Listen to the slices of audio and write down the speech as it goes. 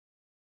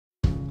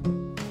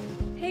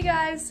Hey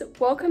guys,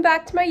 welcome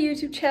back to my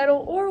YouTube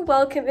channel, or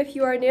welcome if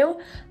you are new.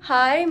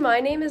 Hi,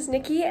 my name is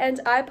Nikki and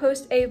I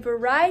post a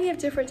variety of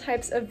different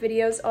types of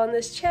videos on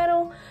this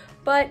channel,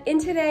 but in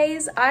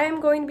today's I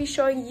am going to be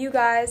showing you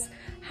guys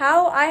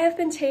how I have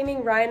been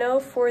taming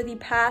Rhino for the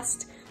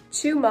past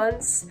 2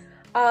 months.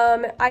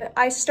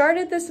 I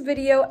started this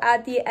video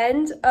at the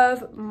end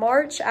of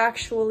March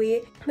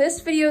actually.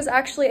 This video is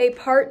actually a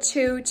part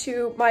 2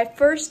 to my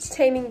first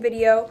taming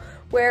video,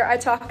 where I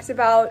talked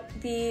about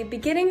the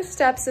beginning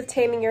steps of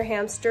taming your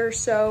hamster.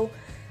 So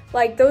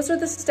like those are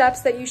the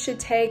steps that you should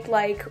take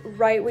like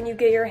right when you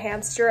get your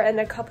hamster and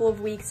a couple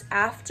of weeks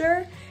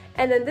after.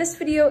 And then this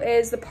video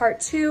is the part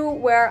 2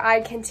 where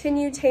I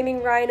continue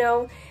taming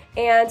Rhino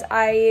and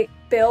I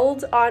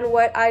build on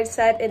what I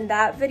said in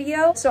that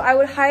video. So I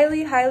would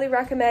highly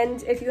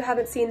recommend, if you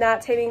haven't seen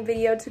that taming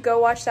video, to go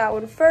watch that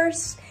one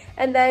first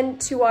and then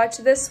to watch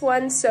this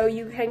one so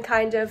you can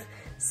kind of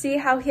see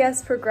how he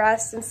has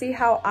progressed and see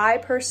how I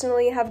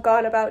personally have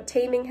gone about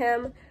taming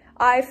him.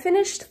 I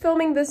finished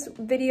filming this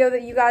video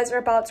that you guys are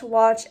about to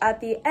watch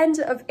at the end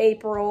of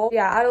April.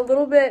 Yeah, at a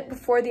little bit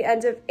before the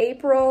end of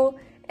April.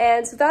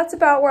 And so that's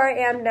about where I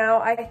am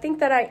now. I think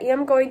that I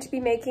am going to be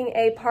making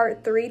a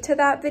part 3 to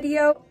that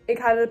video. It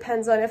kind of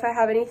depends on if I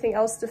have anything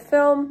else to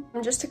film.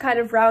 And just to kind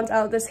of round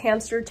out this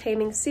hamster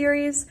taming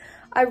series,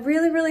 I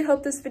really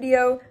hope this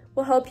video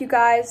will help you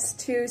guys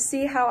to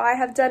see how I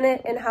have done it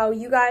and how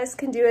you guys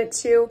can do it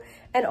too,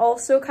 and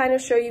also kind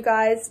of show you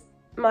guys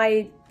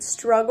my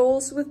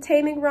struggles with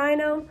taming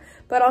Rhino,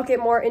 but I'll get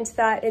more into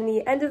that in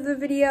the end of the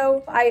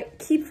video. I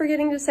keep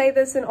forgetting to say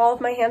this in all of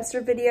my hamster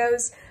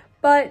videos,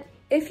 but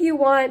if you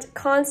want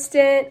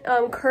constant,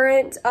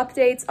 current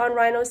updates on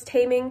Rhino's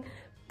taming,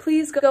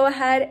 please go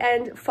ahead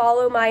and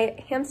follow my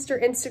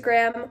hamster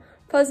Instagram,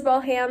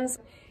 fuzzballhams,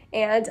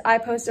 and I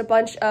post a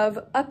bunch of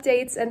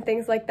updates and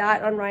things like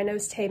that on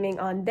Rhino's taming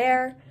on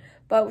there.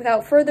 But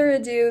without further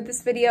ado,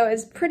 this video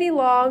is pretty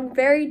long,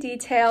 very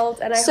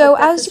detailed, and I hope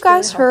that as you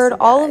guys heard,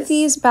 all of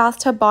these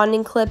bathtub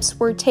bonding clips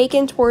were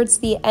taken towards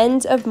the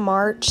end of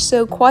March,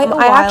 so quite a while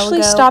ago. I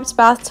actually stopped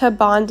bathtub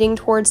bonding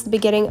towards the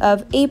beginning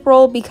of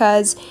April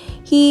because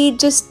he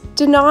just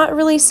did not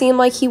really seem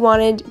like he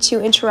wanted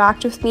to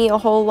interact with me a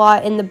whole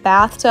lot in the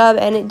bathtub,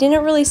 and it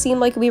didn't really seem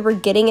like we were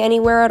getting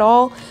anywhere at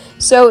all.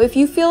 So if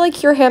you feel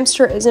like your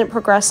hamster isn't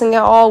progressing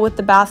at all with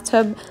the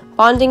bathtub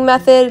bonding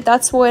method,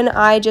 that's when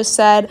I just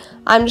said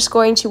I'm just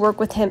going to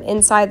work with him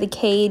inside the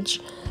cage.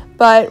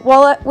 But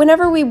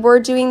whenever we were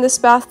doing this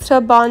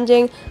bathtub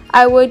bonding,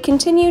 I would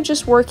continue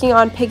just working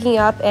on picking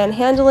up and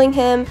handling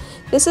him.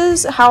 This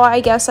is how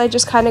I guess I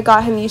just kind of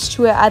got him used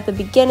to it at the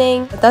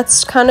beginning.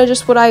 That's kind of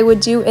just what I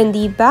would do in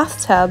the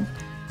bathtub.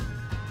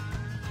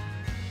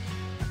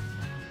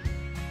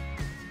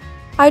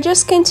 I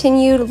just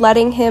continued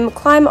letting him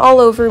climb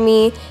all over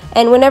me,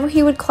 and whenever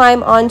he would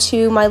climb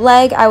onto my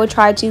leg, I would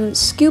try to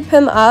scoop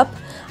him up.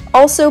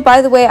 Also,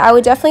 by the way, I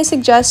would definitely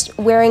suggest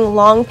wearing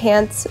long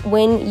pants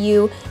when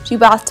you do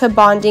bathtub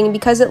bonding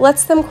because it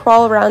lets them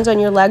crawl around on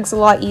your legs a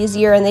lot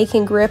easier and they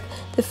can grip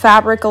the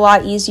fabric a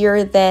lot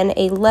easier than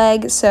a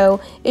leg, so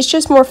it's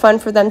just more fun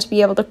for them to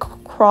be able to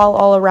crawl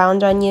all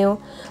around on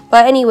you.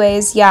 But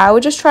anyways, yeah, I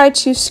would just try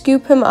to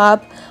scoop him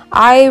up.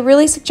 I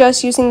really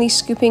suggest using the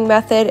scooping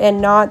method and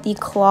not the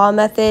claw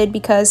method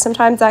because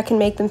sometimes that can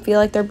make them feel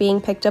like they're being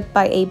picked up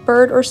by a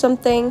bird or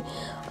something.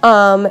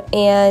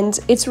 And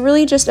it's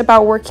really just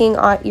about working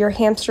on your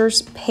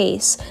hamster's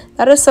pace.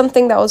 That is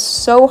something that was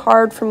so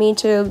hard for me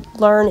to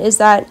learn, is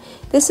that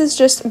this is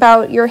just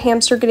about your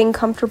hamster getting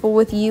comfortable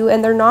with you,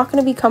 and they're not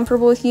going to be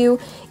comfortable with you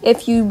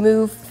if you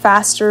move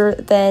faster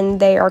than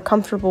they are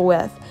comfortable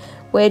with,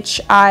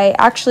 which I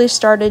actually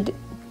started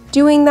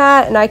doing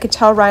that, and I could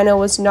tell Rhino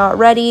was not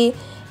ready,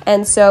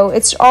 and so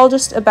it's all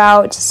just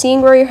about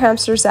seeing where your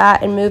hamster's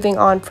at and moving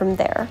on from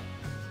there.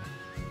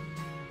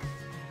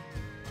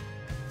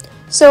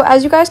 So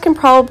as you guys can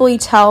probably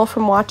tell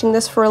from watching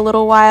this for a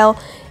little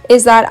while,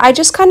 is that I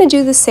just kind of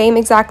do the same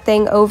exact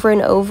thing over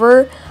and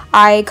over.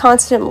 I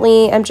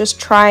constantly am just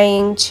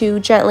trying to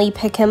gently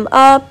pick him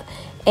up,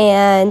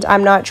 and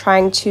I'm not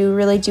trying to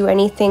really do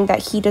anything that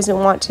he doesn't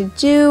want to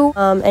do,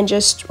 and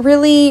just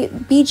really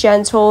be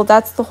gentle.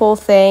 That's the whole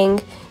thing.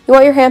 You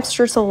want your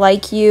hamster to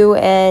like you,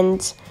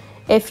 and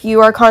if you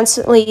are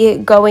constantly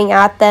going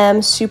at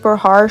them super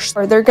harsh,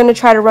 or they're going to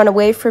try to run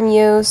away from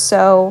you,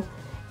 so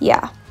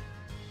yeah.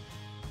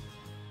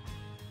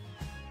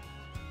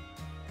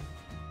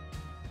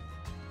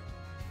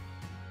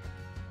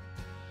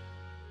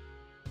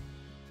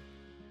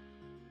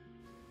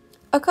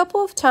 A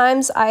couple of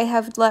times I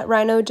have let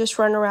Rhino just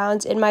run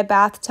around in my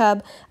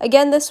bathtub.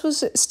 Again, this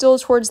was still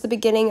towards the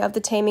beginning of the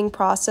taming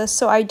process,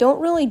 so I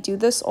don't really do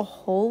this a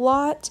whole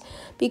lot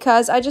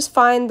because I just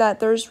find that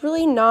there's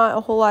really not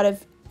a whole lot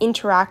of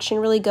interaction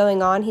really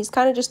going on. He's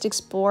kind of just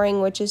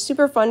exploring, which is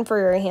super fun for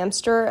your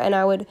hamster, and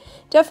I would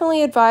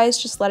definitely advise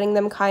just letting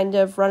them kind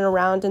of run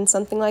around in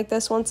something like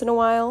this once in a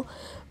while.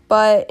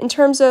 But in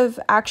terms of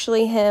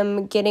actually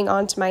him getting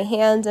onto my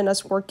hands and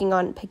us working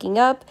on picking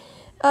up,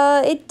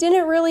 it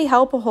didn't really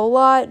help a whole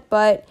lot,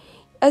 but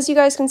as you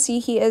guys can see,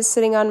 he is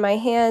sitting on my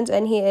hand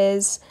and he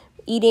is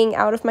eating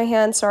out of my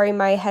hand. Sorry,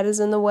 my head is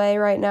in the way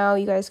right now.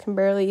 You guys can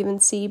barely even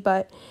see,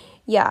 but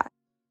yeah.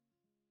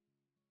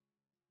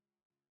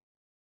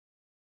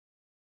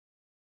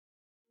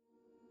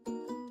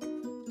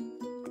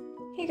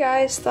 Hey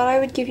guys, thought I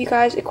would give you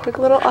guys a quick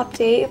little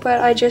update,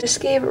 but I just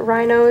gave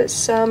Rhino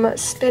some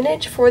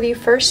spinach for the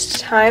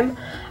first time.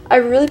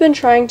 I've really been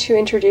trying to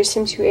introduce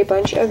him to a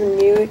bunch of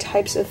new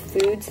types of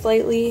foods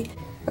lately.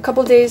 A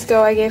couple days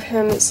ago I gave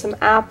him some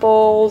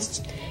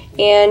apples,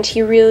 and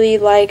he really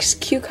likes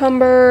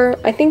cucumber.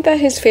 I think that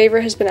his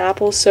favorite has been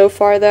apples so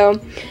far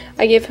though.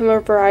 I gave him a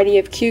variety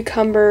of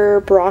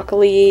cucumber,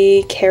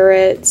 broccoli,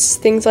 carrots,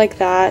 things like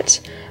that.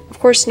 Of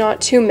course,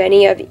 not too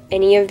many of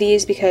any of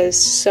these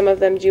because some of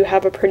them do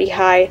have a pretty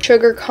high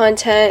sugar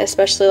content,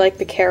 especially like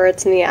the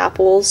carrots and the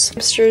apples.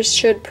 Hamsters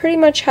should pretty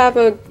much have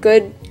a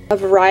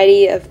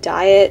variety of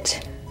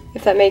diet,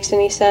 if that makes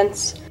any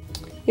sense.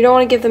 You don't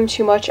want to give them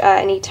too much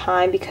at any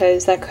time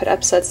because that could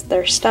upset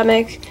their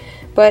stomach.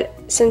 But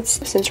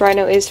since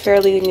Rhino is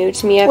fairly new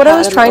to me, what I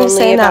was trying to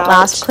say in that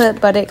last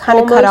clip, but it kind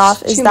of cut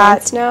off, is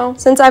that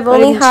since I've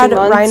only had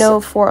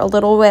Rhino for a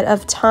little bit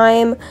of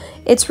time,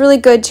 it's really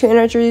good to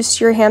introduce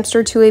your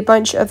hamster to a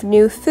bunch of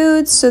new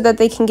foods so that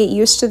they can get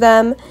used to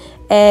them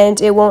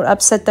and it won't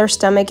upset their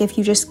stomach if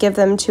you just give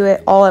them to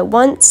it all at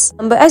once.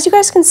 But as you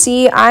guys can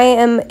see, I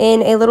am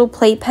in a little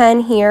playpen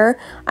here.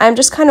 I'm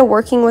just kind of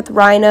working with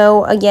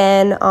Rhino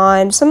again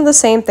on some of the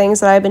same things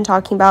that I've been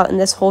talking about in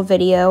this whole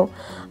video.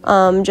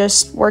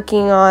 Just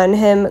working on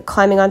him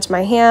climbing onto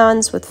my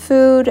hands with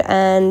food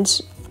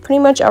and pretty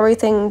much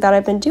everything that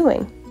I've been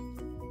doing.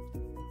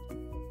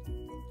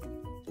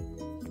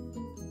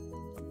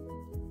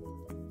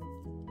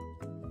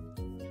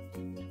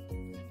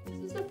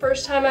 This is the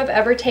first time I've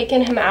ever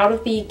taken him out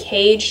of the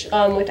cage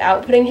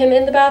without putting him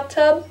in the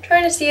bathtub. I'm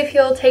trying to see if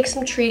he'll take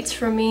some treats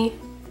from me.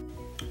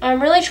 I'm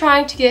really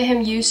trying to get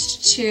him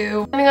used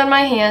to coming on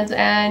my hands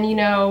and, you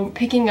know,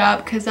 picking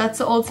up, because that's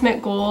the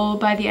ultimate goal.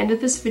 By the end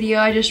of this video,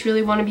 I just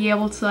really want to be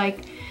able to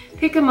like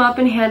pick him up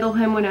and handle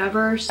him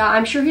whenever. So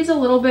I'm sure he's a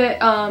little bit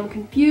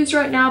confused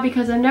right now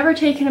because I've never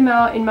taken him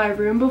out in my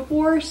room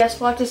before. So I guess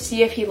we'll have to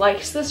see if he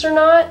likes this or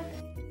not.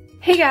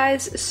 Hey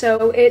guys,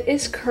 so it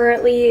is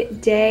currently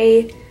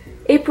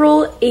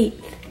April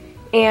 8th.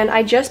 And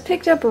I just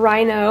picked up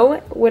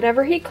Rhino.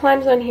 Whenever he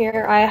climbs on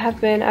here, I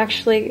have been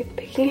actually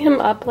picking him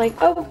up like,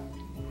 oh,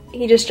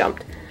 he just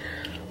jumped.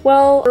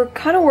 Well, we're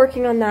kind of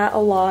working on that a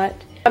lot.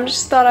 I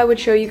just thought I would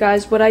show you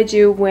guys what I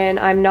do when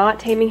I'm not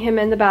taming him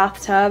in the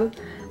bathtub.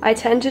 I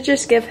tend to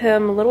just give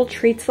him little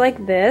treats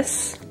like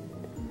this.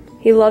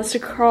 He loves to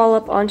crawl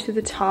up onto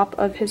the top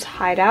of his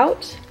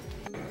hideout.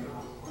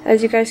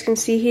 As you guys can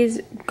see,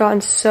 he's gotten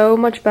so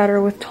much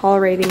better with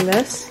tolerating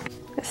this,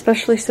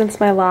 especially since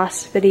my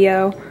last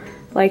video.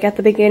 Like at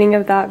the beginning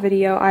of that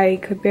video, I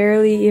could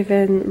barely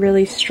even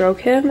really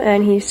stroke him,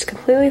 and he's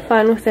completely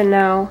fine with it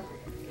now.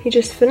 He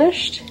just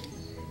finished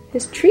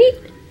his treat,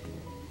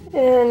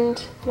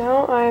 and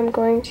now I'm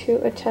going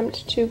to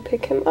attempt to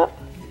pick him up.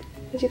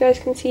 As you guys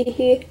can see,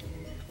 he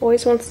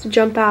always wants to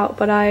jump out,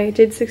 but I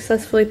did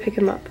successfully pick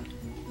him up.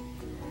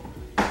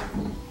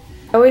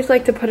 I always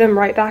like to put him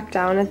right back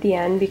down at the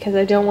end because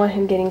I don't want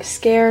him getting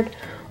scared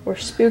or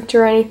spooked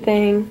or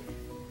anything.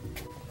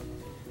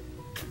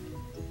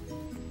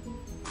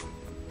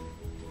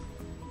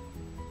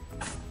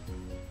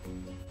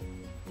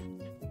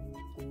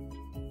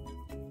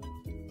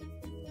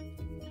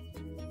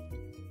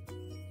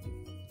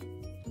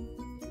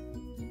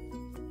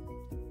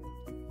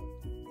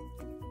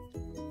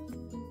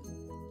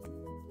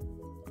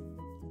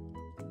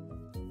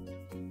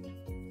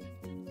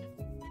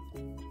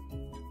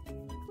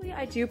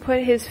 I do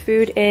put his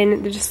food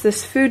in just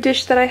this food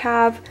dish that I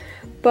have,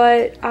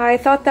 but I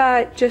thought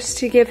that just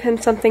to give him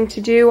something to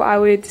do, I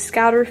would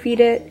scatter feed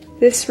it.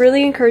 This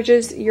really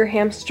encourages your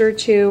hamster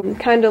to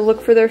kind of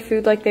look for their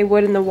food like they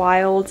would in the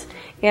wild.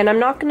 And I'm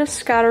not going to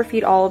scatter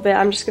feed all of it,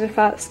 I'm just going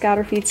to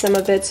scatter feed some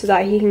of it so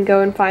that he can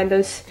go and find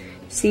those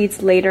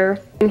seeds later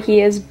when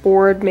he is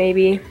bored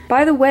maybe.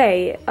 By the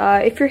way,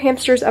 if your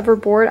hamster is ever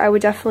bored, I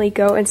would definitely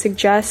go and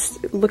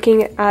suggest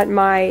looking at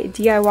my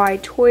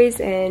DIY toys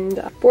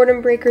and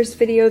boredom breakers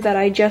video that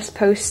I just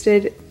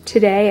posted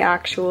today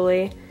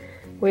actually,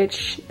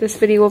 which this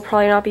video will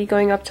probably not be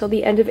going up till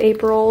the end of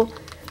April,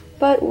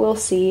 but we'll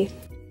see.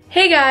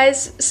 Hey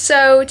guys,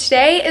 so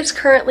today is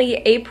currently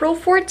April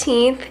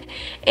 14th,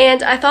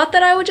 and I thought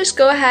that I would just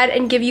go ahead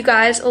and give you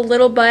guys a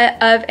little bit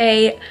of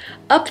a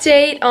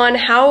update on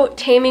how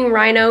Taming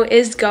Rhino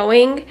is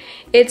going.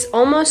 It's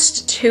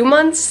almost 2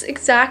 months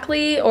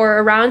exactly, or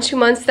around 2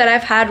 months that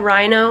I've had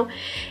Rhino,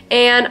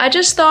 and I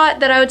just thought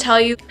that I would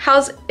tell you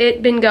how's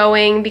it been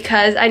going,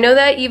 because I know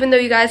that even though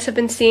you guys have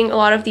been seeing a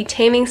lot of the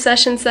taming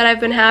sessions that I've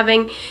been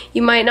having,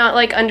 you might not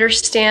like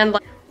understand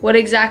like what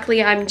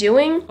exactly I'm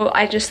doing. So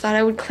I just thought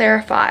I would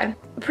clarify.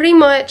 Pretty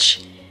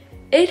much,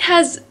 it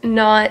has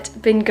not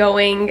been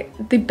going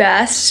the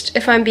best,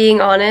 if I'm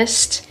being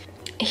honest.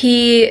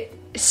 He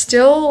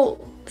still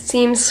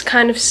seems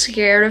kind of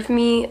scared of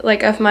me,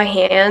 like of my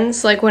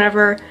hands, like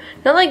whenever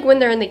not like when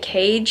they're in the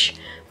cage,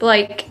 but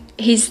like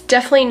he's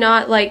definitely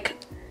not like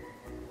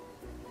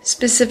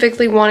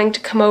specifically wanting to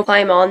come over,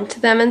 climb onto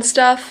them and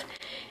stuff.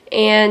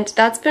 And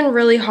that's been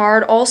really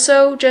hard.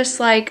 Also, just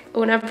like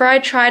whenever I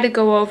try to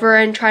go over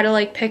and try to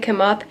like pick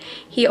him up,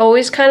 he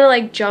always kind of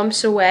like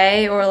jumps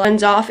away or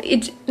runs off.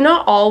 It's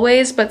not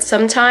always, but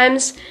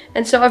sometimes.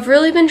 And so I've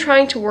really been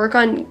trying to work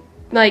on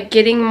like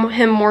getting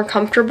him more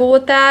comfortable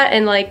with that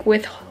and like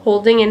with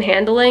holding and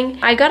handling.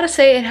 I gotta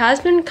say it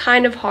has been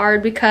kind of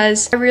hard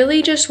because I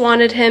really just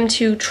wanted him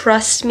to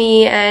trust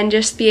me and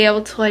just be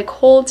able to like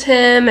hold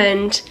him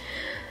and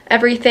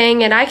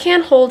everything. And I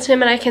can hold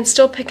him and I can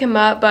still pick him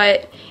up,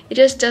 but it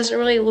just doesn't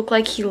really look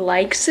like he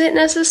likes it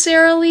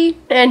necessarily.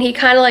 And he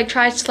kind of like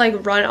tries to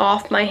like run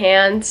off my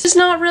hands. It's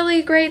not really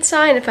a great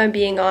sign if I'm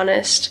being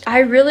honest. I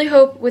really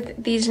hope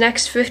with these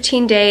next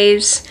 15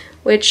 days,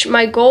 which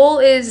my goal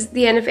is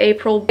the end of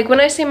April. Like when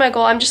I say my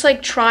goal, I'm just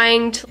like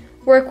trying to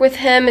work with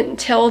him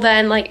until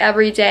then, like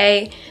every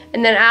day.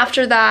 And then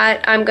after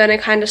that, I'm gonna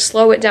kind of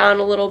slow it down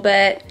a little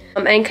bit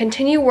and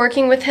continue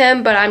working with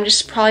him, but I'm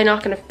just probably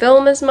not gonna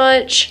film as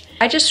much.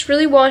 I just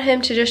really want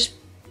him to just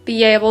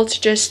be able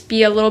to just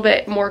be a little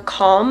bit more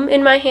calm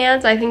in my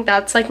hands. I think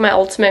that's like my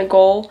ultimate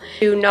goal,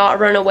 to not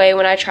run away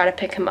when I try to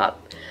pick him up.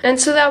 And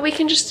so that we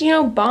can just, you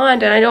know,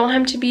 bond and I don't want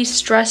him to be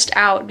stressed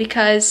out,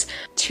 because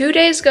 2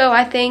 days ago,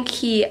 I think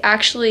he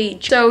actually,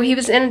 so he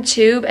was in a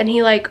tube and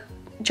he like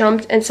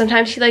jumped, and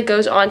sometimes he like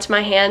goes onto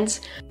my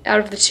hands out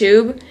of the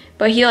tube,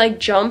 but he like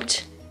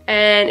jumped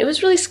and it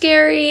was really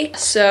scary.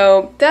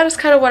 So that is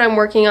kind of what I'm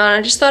working on.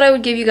 I just thought I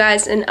would give you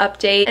guys an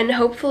update and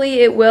hopefully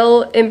it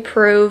will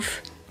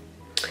improve.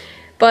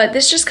 But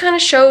this just kind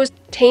of shows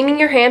taming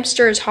your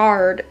hamster is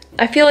hard.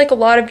 I feel like a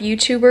lot of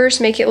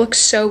YouTubers make it look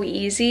so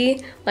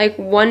easy. Like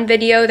one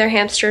video, their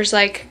hamster's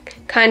like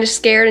kind of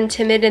scared and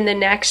timid, and the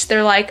next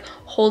they're like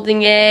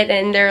holding it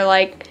and they're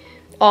like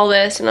all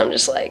this, and I'm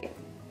just like,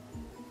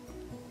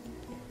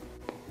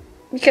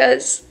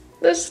 because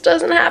this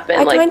doesn't happen.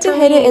 I tried to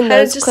hit it in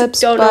those clips,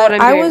 but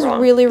I was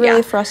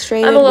really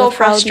frustrated. I'm a little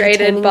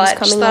frustrated, but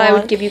just thought I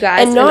would give you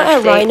guys an update. And not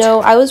at Rhino,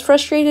 I was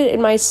frustrated in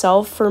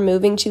myself for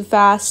moving too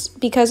fast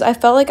because I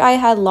felt like I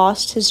had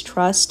lost his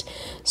trust.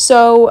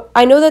 So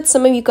I know that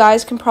some of you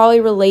guys can probably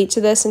relate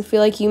to this and feel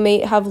like you may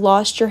have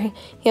lost your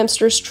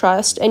hamster's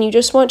trust and you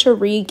just want to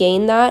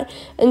regain that.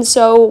 And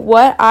so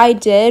what I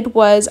did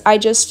was I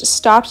just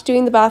stopped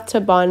doing the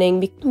bathtub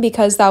bonding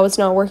because that was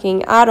not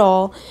working at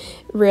all,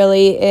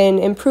 really, in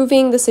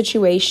improving the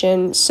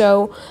situation.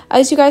 So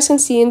as you guys can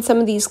see in some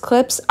of these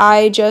clips,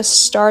 I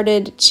just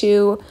started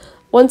to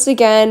once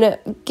again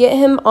get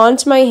him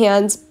onto my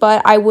hands,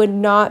 but I would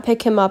not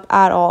pick him up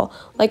at all.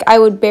 Like I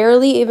would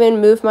barely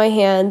even move my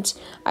hand.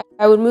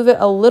 I would move it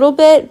a little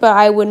bit, but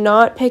I would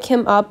not pick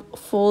him up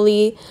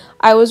fully.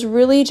 I was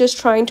really just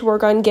trying to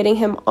work on getting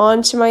him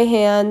onto my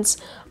hands.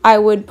 I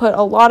would put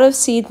a lot of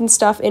seeds and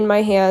stuff in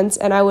my hands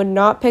and I would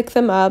not pick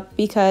them up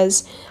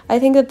because I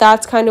think that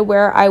that's kind of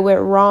where I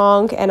went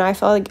wrong, and I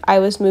felt like I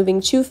was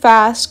moving too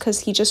fast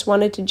because he just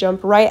wanted to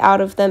jump right out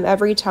of them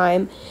every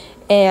time.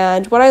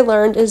 And what I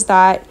learned is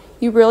that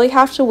you really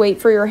have to wait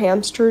for your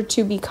hamster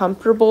to be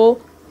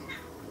comfortable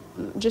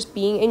just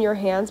being in your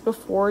hands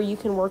before you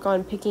can work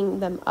on picking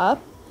them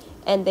up,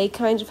 and they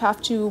kind of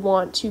have to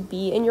want to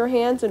be in your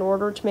hands in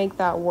order to make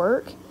that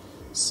work.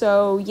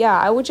 So yeah,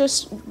 I would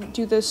just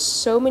do this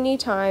so many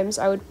times.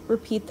 I would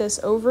repeat this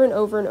over and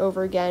over and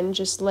over again,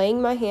 just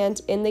laying my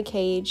hand in the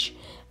cage,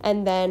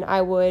 and then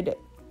I would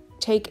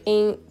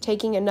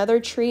taking another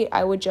treat,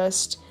 I would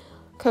just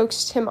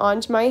coax him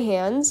onto my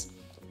hands.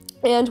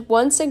 And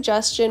one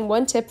suggestion,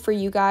 one tip for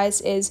you guys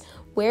is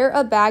wear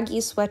a baggy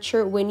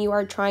sweatshirt when you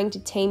are trying to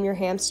tame your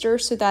hamster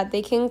so that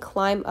they can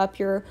climb up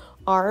your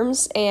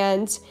arms.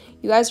 And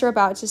you guys are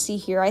about to see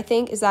here, I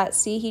think, is that,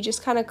 see, he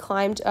just kind of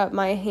climbed up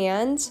my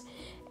hand.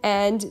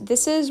 And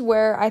this is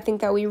where I think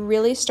that we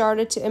really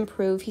started to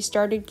improve. He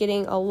started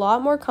getting a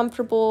lot more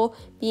comfortable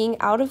being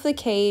out of the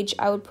cage.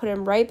 I would put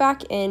him right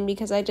back in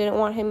because I didn't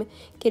want him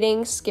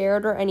getting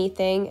scared or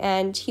anything.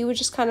 And he would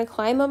just kind of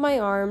climb up my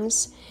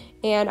arms.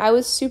 And I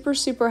was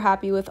super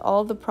happy with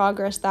all the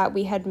progress that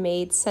we had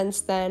made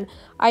since then.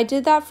 I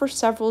did that for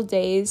several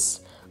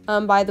days.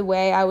 By the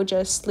way, I would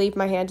just leave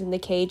my hand in the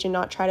cage and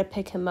not try to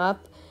pick him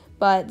up.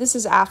 But this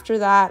is after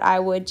that. I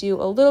would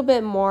do a little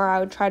bit more. I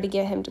would try to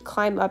get him to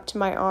climb up to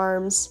my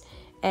arms,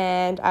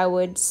 and I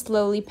would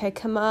slowly pick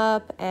him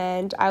up,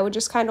 and I would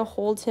just kind of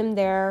hold him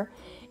there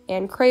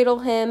and cradle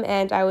him,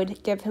 and I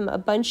would give him a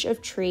bunch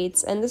of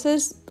treats. And this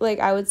is, like,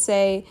 I would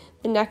say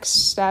the next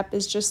step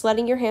is just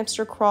letting your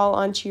hamster crawl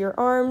onto your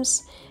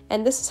arms.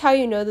 And this is how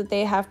you know that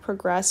they have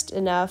progressed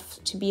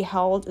enough to be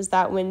held, is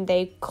that when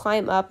they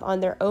climb up on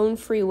their own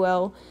free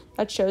will,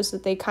 that shows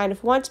that they kind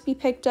of want to be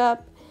picked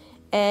up.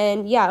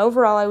 And yeah,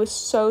 overall, I was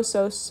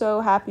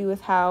so happy with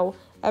how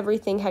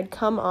everything had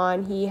come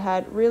on. He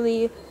had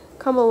really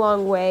come a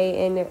long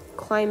way in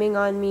climbing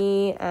on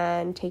me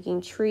and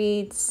taking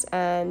treats.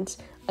 And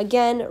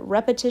again,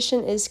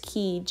 repetition is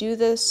key. Do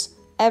this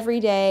every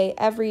day,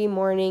 every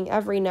morning,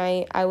 every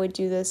night. I would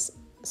do this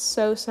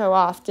so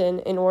often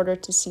in order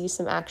to see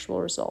some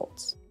actual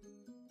results.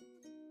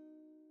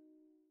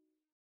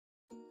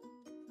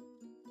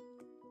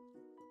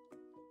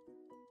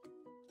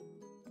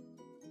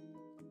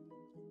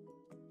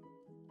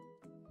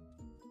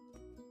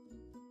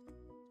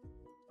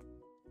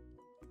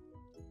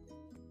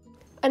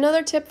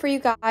 Another tip for you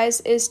guys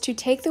is to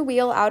take the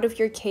wheel out of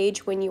your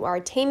cage when you are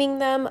taming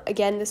them.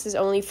 Again, this is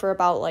only for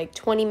about like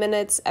 20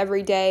 minutes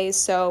every day,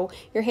 so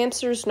your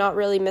hamster's not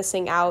really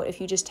missing out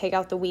if you just take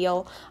out the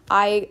wheel.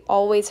 I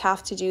always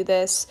have to do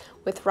this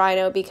with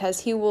Rhino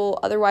because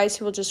otherwise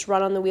he will just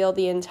run on the wheel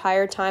the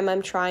entire time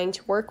I'm trying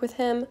to work with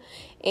him,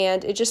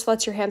 and it just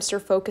lets your hamster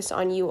focus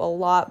on you a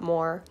lot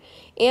more.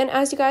 And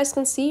as you guys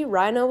can see,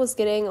 Rhino was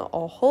getting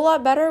a whole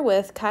lot better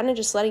with kind of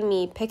just letting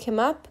me pick him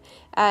up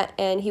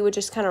and he would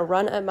just kind of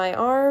run at my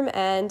arm,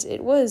 and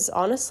it was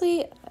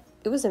honestly,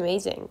 it was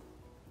amazing.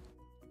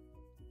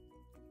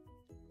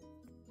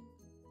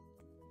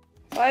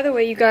 By the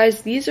way, you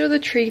guys, these are the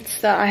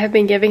treats that I have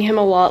been giving him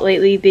a lot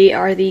lately. They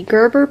are the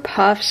Gerber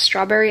Puff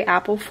strawberry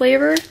apple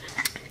flavor.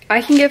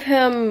 I can give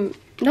him,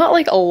 not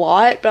like a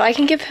lot, but I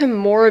can give him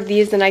more of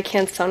these than I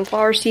can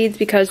sunflower seeds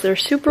because they're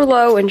super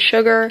low in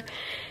sugar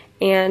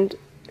and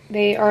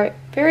they are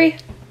very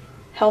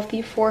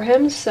healthy for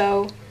him.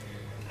 So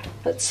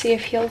let's see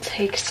if he'll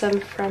take some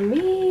from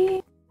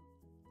me.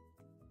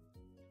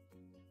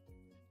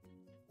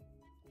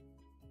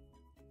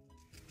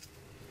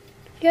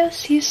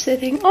 Yes, he's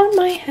sitting on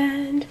my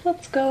hand.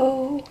 Let's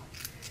go.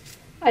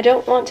 I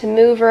don't want to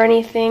move or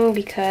anything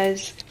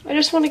because I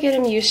just want to get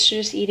him used to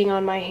just eating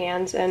on my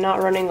hands and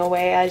not running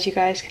away. As you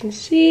guys can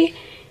see,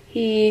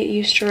 he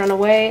used to run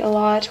away a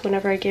lot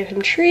whenever I give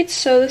him treats,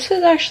 so this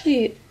is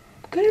actually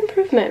good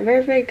improvement.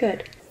 Very, very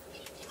good.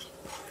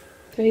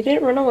 So he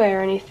didn't run away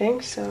or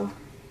anything, so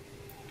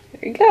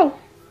there you go.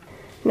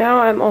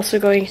 Now I'm also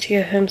going to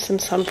give him some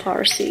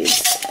sunflower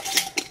seeds.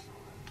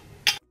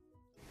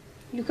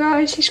 You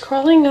guys, he's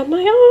crawling up my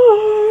arm.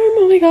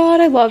 Oh my god,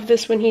 I love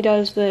this when he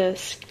does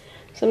this.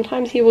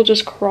 Sometimes he will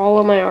just crawl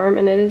on my arm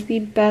and it is the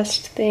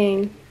best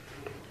thing.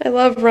 I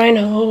love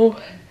Rhino.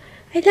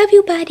 I love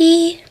you,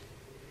 buddy.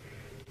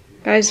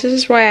 Guys, this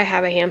is why I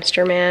have a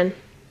hamster, man.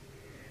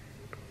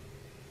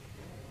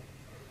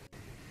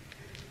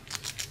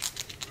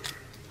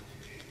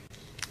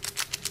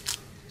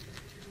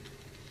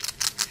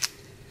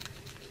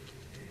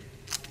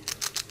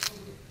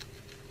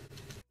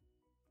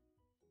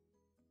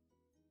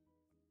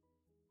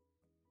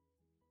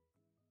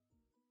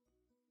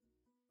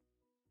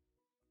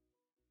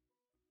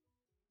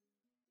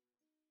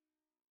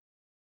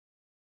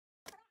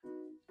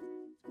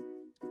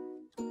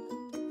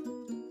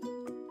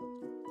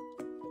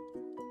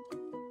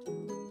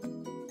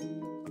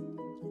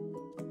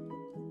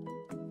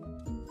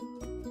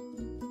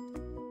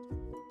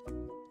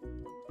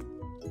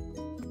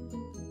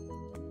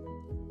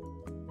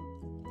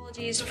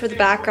 Apologies for the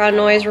background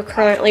noise. We're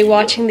currently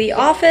watching The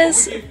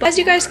Office. But as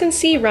you guys can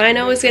see,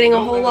 Rhino is getting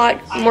a whole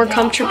lot more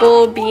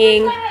comfortable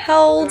being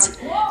held,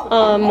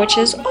 which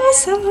is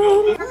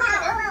awesome.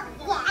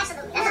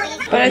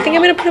 But I think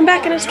I'm gonna put him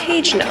back in his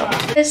cage now.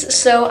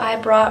 So I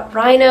brought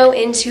Rhino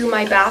into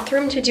my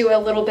bathroom to do a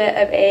little bit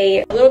of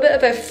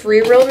a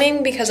free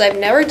roaming because I've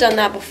never done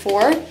that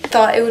before.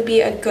 Thought it would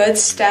be a good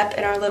step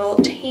in our little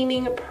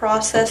taming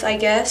process, I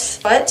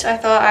guess. But I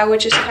thought I would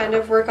just kind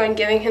of work on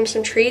giving him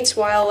some treats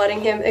while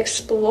letting him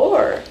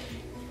explore.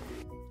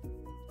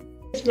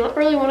 He does not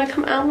really want to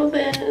come out of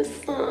this.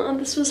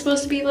 This was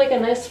supposed to be like a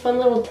nice fun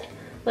little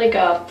like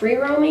a free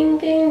roaming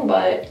thing,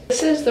 but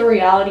this is the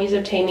realities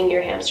of taming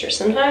your hamster.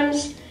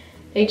 Sometimes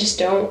they just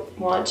don't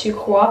want to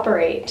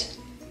cooperate.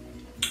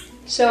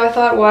 So I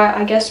thought,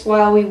 I guess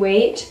while we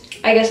wait,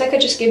 I guess I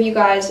could just give you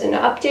guys an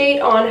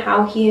update on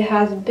how he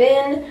has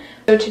been.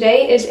 So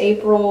today is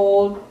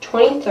April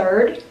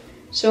 23rd.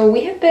 So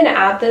we have been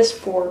at this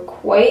for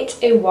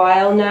quite a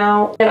while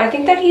now. And I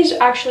think that he's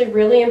actually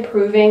really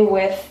improving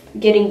with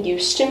getting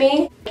used to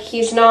me.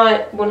 He's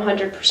not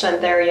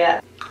 100% there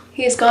yet.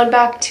 He has gone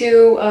back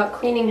to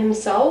cleaning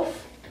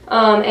himself,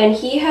 and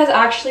he has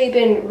actually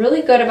been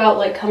really good about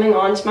like coming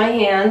onto my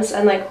hands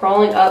and like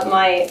crawling up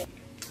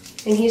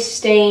and he's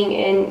staying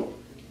in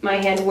my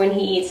hand when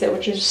he eats it,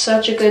 which is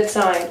such a good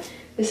sign.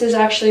 This is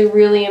actually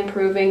really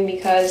improving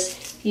because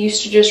he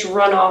used to just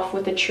run off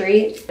with a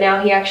treat.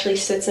 Now he actually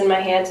sits in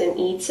my hands and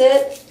eats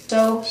it.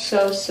 So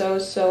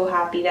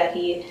happy that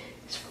he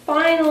is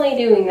finally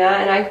doing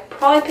that, and I could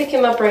probably pick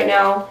him up right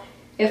now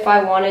if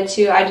I wanted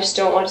to. I just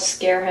don't want to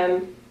scare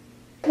him.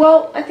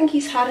 Well, I think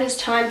he's had his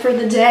time for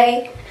the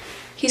day.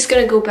 He's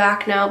gonna go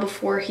back now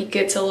before he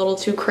gets a little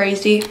too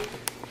crazy.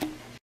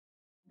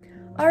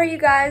 Alright you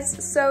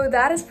guys, so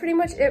that is pretty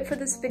much it for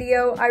this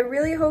video. I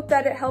really hope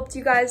that it helped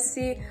you guys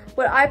see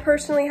what I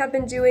personally have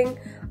been doing.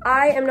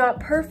 I am not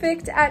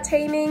perfect at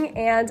taming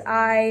and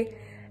I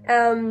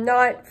am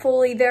not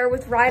fully there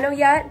with Rhino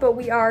yet, but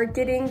we are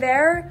getting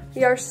there.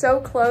 We are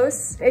so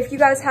close. If you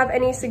guys have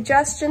any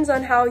suggestions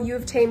on how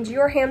you've tamed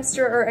your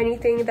hamster or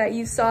anything that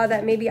you saw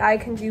that maybe I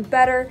can do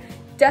better,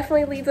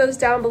 definitely leave those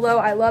down below.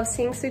 I love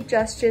seeing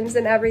suggestions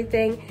and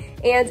everything.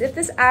 And if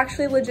this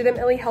actually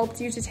legitimately helped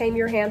you to tame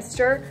your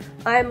hamster,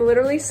 I'm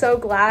literally so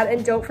glad.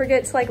 And don't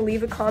forget to like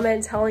leave a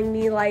comment telling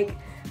me like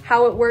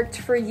how it worked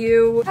for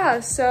you. Yeah,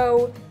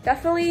 so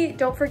definitely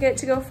don't forget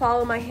to go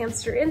follow my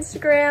hamster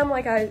Instagram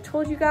like I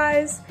told you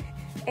guys.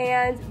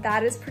 And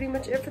that is pretty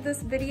much it for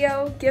this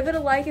video. Give it a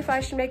like if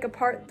I should make a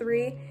part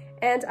 3,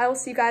 and I will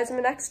see you guys in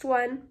the next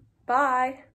one. Bye!